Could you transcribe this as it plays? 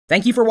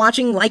Thank you for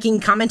watching,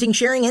 liking, commenting,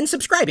 sharing, and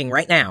subscribing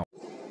right now.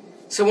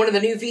 So one of the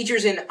new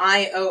features in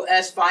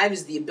iOS 5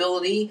 is the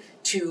ability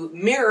to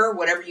mirror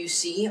whatever you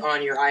see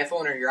on your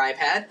iPhone or your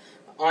iPad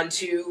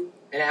onto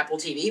an Apple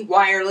TV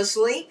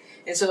wirelessly.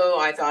 And so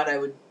I thought I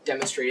would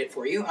demonstrate it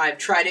for you. I've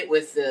tried it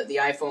with the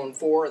iPhone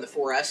 4 and the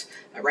 4S.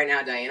 Right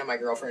now, Diana, my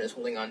girlfriend, is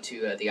holding on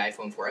to the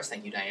iPhone 4S.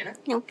 Thank you, Diana.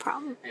 No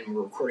problem. And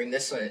we're recording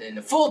this in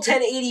a full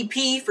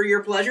 1080p for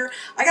your pleasure.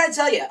 I gotta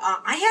tell you,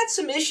 I had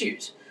some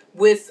issues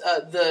with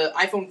the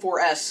iPhone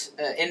 4S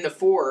and the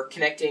 4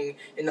 connecting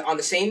on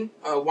the same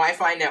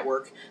Wi-Fi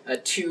network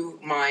to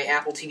my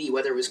Apple TV,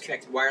 whether it was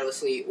connected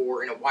wirelessly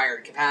or in a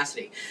wired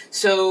capacity.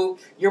 So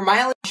your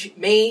mileage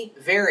may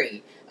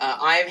vary.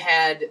 I've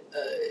had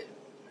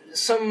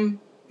some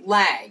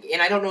lag,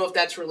 and I don't know if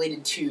that's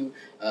related to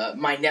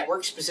my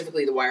network,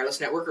 specifically the wireless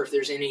network, or if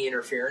there's any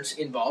interference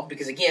involved,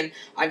 because again,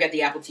 I've got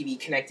the Apple TV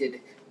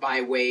connected by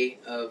way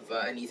of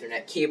an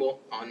Ethernet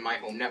cable on my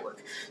home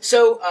network.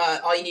 So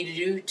all you need to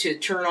do to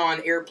turn on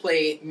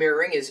AirPlay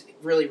mirroring is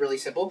really, really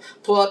simple.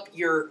 Pull up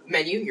your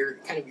menu, your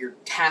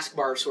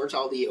taskbar of sorts,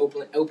 all the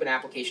open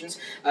applications.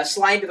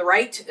 Slide to the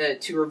right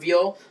to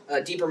reveal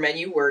a deeper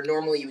menu where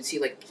normally you would see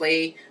like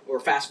play or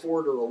fast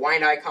forward or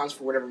rewind icons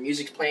for whatever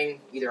music's playing,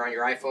 either on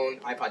your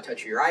iPhone, iPod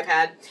Touch, or your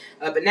iPad.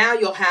 But now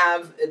you'll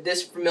have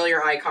this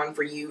familiar icon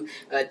for you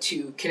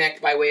to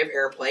connect by way of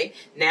AirPlay.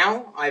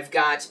 Now I've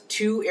got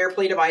two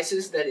AirPlay devices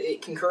that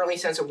it can currently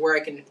sense of where I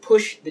can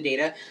push the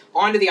data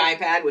onto the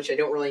iPad, which I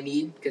don't really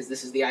need because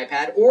this is the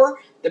iPad, or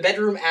the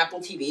bedroom Apple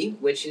TV,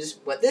 which is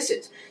what this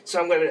is. So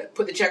I'm going to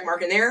put the check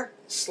mark in there,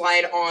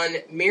 slide on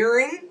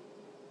mirroring.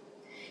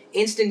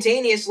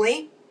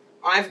 Instantaneously,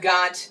 I've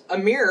got a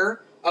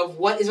mirror of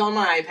what is on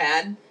my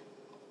iPad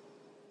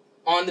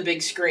on the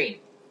big screen.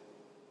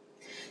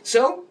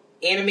 So,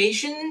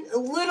 animation, a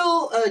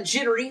little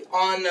jittery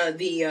on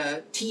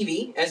the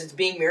TV as it's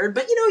being mirrored,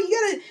 but you know,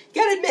 you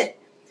gotta admit,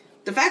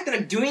 the fact that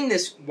I'm doing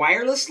this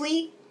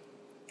wirelessly,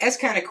 that's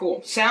kind of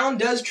cool. Sound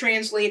does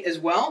translate as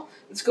well.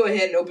 Let's go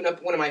ahead and open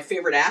up one of my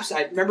favorite apps.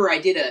 I remember I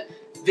did a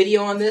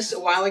video on this a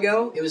while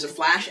ago. It was a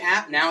Flash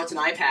app. Now it's an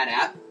iPad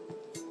app.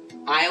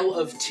 Isle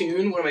of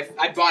Tune.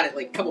 I bought it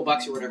like a couple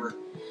bucks or whatever.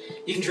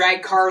 You can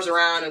drag cars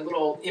around and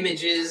little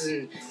images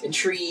and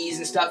trees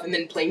and stuff and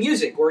then play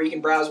music, or you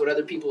can browse what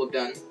other people have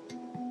done.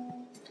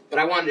 But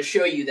I wanted to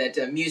show you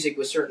that music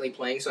was certainly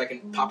playing, so I can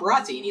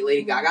paparazzi. Any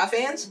Lady Gaga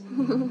fans?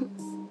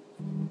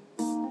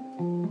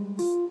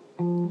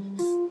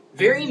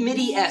 Very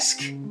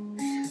MIDI-esque.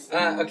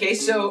 Okay,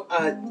 so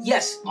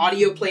yes,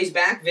 audio plays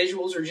back,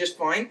 visuals are just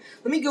fine.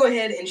 Let me go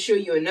ahead and show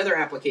you another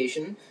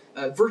application,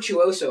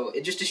 Virtuoso,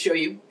 just to show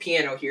you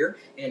piano here,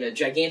 and a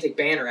gigantic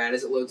banner ad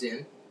as it loads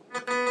in.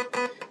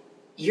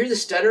 You hear the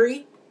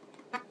stuttery?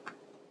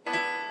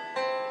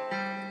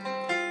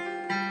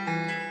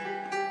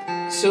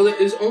 So it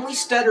was only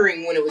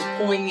stuttering when it was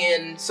pulling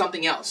in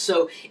something else.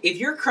 So if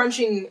you're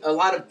crunching a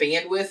lot of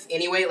bandwidth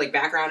anyway, like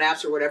background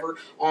apps or whatever,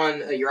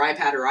 on your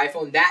iPad or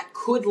iPhone, that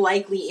could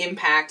likely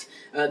impact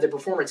the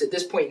performance at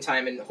this point in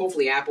time, and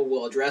hopefully Apple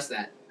will address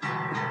that.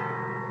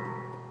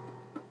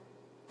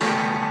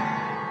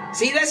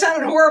 See, that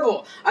sounded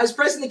horrible. I was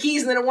pressing the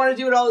keys and then I wanted to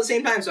do it all at the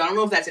same time, so I don't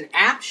know if that's an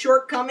app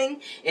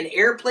shortcoming, an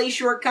AirPlay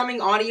shortcoming,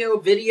 audio,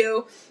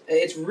 video.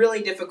 It's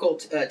really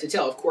difficult to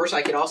tell. Of course,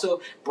 I could also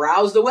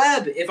browse the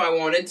web if I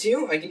wanted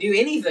to. I can do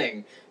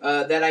anything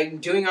that I'm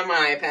doing on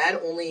my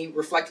iPad, only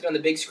reflected on the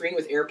big screen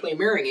with AirPlay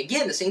mirroring.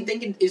 Again, the same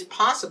thing is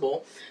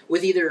possible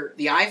with either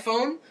the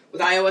iPhone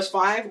with iOS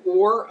 5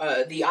 or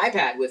the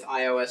iPad with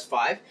iOS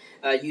 5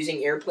 using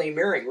AirPlay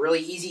mirroring.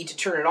 Really easy to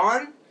turn it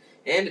on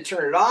and to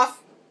turn it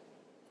off.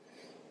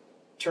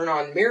 Turn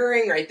on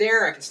mirroring right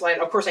there. I can slide.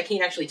 Of course, I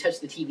can't actually touch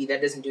the TV. That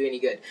doesn't do any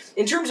good.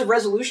 In terms of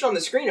resolution on the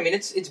screen, I mean,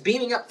 it's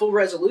beaming up full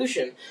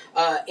resolution.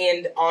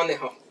 And on the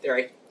there,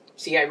 I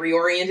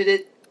reoriented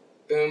it.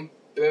 Boom,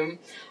 boom.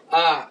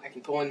 I can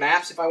pull in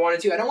maps if I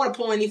wanted to. I don't want to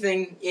pull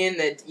anything in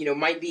that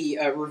might be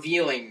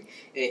revealing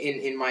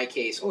in my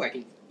case. Oh, I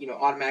can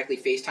automatically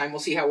FaceTime. We'll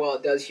see how well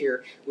it does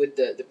here with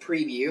the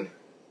preview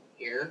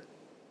here.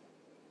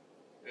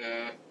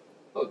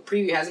 Oh, the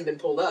preview hasn't been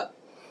pulled up.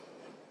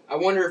 I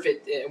wonder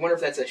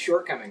if that's a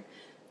shortcoming.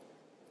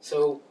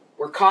 So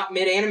we're caught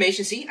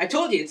mid-animation. See, I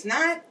told you it's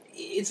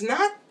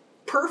not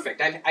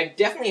perfect. I've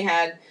definitely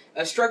had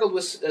struggled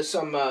with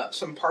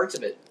some parts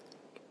of it,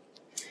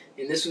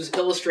 and this was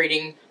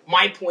illustrating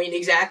my point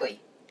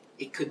exactly.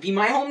 It could be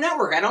my home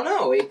network. I don't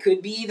know. It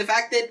could be the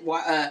fact that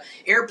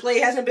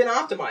AirPlay hasn't been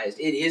optimized.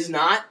 It is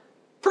not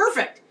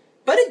perfect,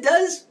 but it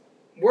does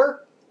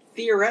work.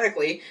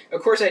 Theoretically,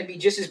 of course, I'd be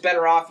just as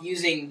better off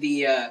using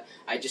the,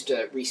 I just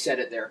reset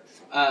it there.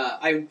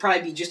 I would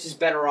probably be just as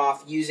better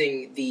off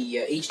using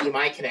the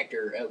HDMI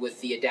connector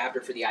with the adapter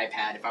for the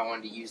iPad if I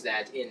wanted to use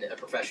that in a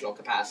professional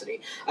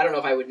capacity. I don't know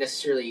if I would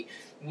necessarily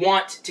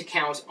want to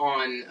count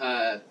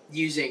on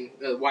using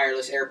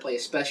wireless AirPlay,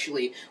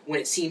 especially when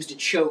it seems to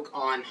choke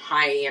on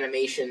high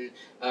animation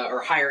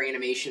or higher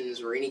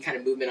animations or any kind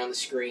of movement on the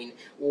screen,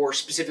 or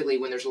specifically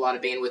when there's a lot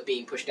of bandwidth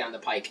being pushed down the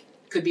pike.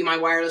 Could be my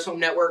wireless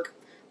home network.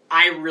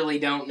 I really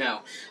don't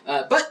know.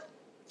 But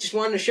just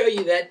wanted to show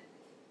you that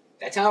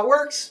that's how it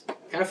works.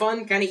 Kind of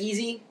fun, kind of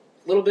easy,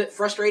 a little bit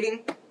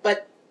frustrating,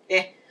 but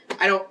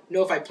I don't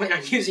know if I plan on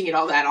using it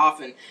all that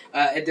often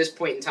at this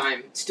point in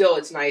time. Still,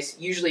 it's nice.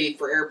 Usually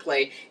for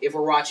AirPlay, if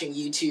we're watching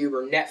YouTube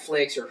or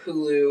Netflix or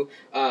Hulu,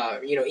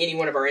 any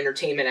one of our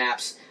entertainment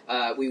apps,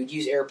 we would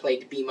use AirPlay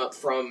to beam up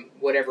from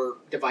whatever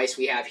device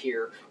we have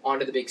here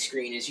onto the big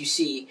screen. As you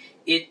see,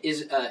 it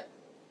is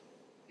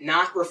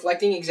not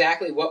reflecting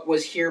exactly what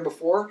was here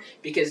before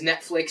because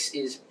Netflix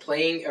is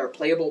playing or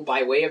playable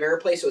by way of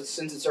AirPlay. So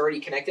since it's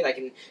already connected, I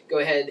can go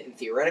ahead and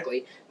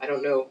theoretically, I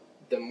don't know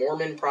the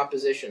Mormon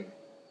proposition.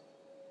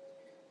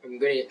 I'm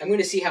going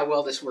to see how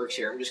well this works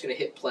here. I'm just going to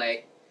hit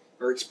play,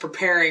 or it's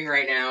preparing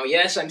right now.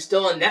 Yes, I'm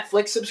still a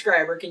Netflix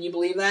subscriber. Can you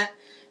believe that?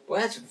 Well,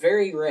 that's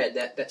very red,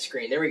 that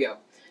screen. There we go.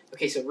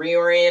 Okay, so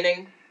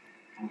reorienting.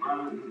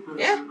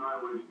 Yeah,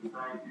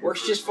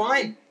 works just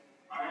fine.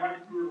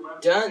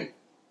 Done.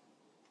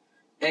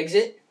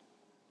 Exit.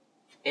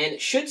 And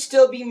it should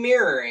still be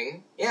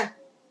mirroring. Yeah.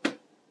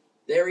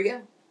 There we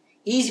go.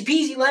 Easy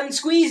peasy, lemon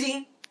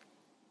squeezy.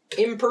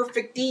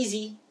 Imperfect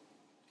easy.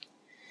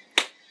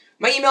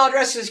 My email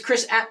address is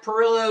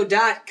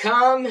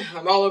chris@perillo.com.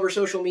 I'm all over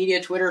social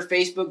media, Twitter,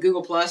 Facebook,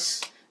 Google+.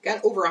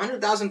 Got over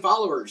 100,000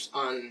 followers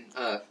on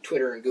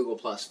Twitter and Google+.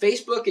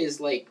 Facebook is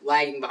like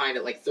lagging behind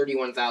at like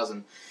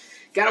 31,000.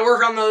 Got to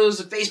work on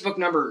those Facebook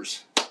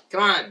numbers.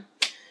 Come on.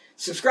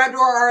 Subscribe to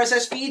our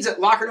RSS feeds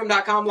at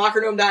lockerdome.com,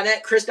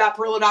 lockerdome.net,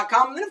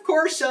 chris.perillo.com. And then, of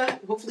course,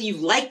 hopefully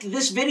you've liked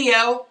this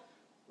video.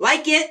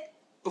 Like it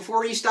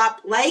before you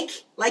stop.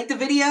 Like the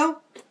video.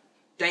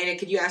 Diana,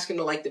 could you ask him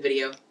to like the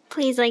video?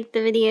 Please like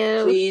the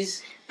video.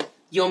 Please.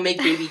 You'll make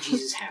baby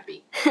Jesus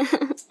happy.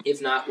 If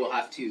not, we'll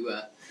have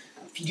to...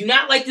 if you do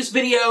not like this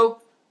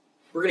video,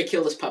 we're going to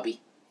kill this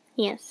puppy.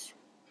 Yes.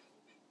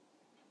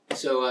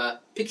 So,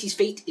 Pixie's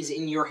fate is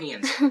in your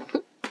hands.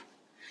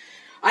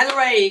 Either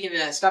way, you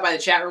can stop by the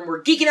chat room.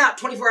 We're geeking out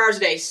 24 hours a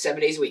day, 7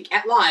 days a week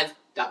at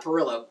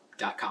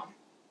live.perillo.com.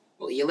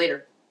 We'll see you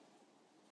later.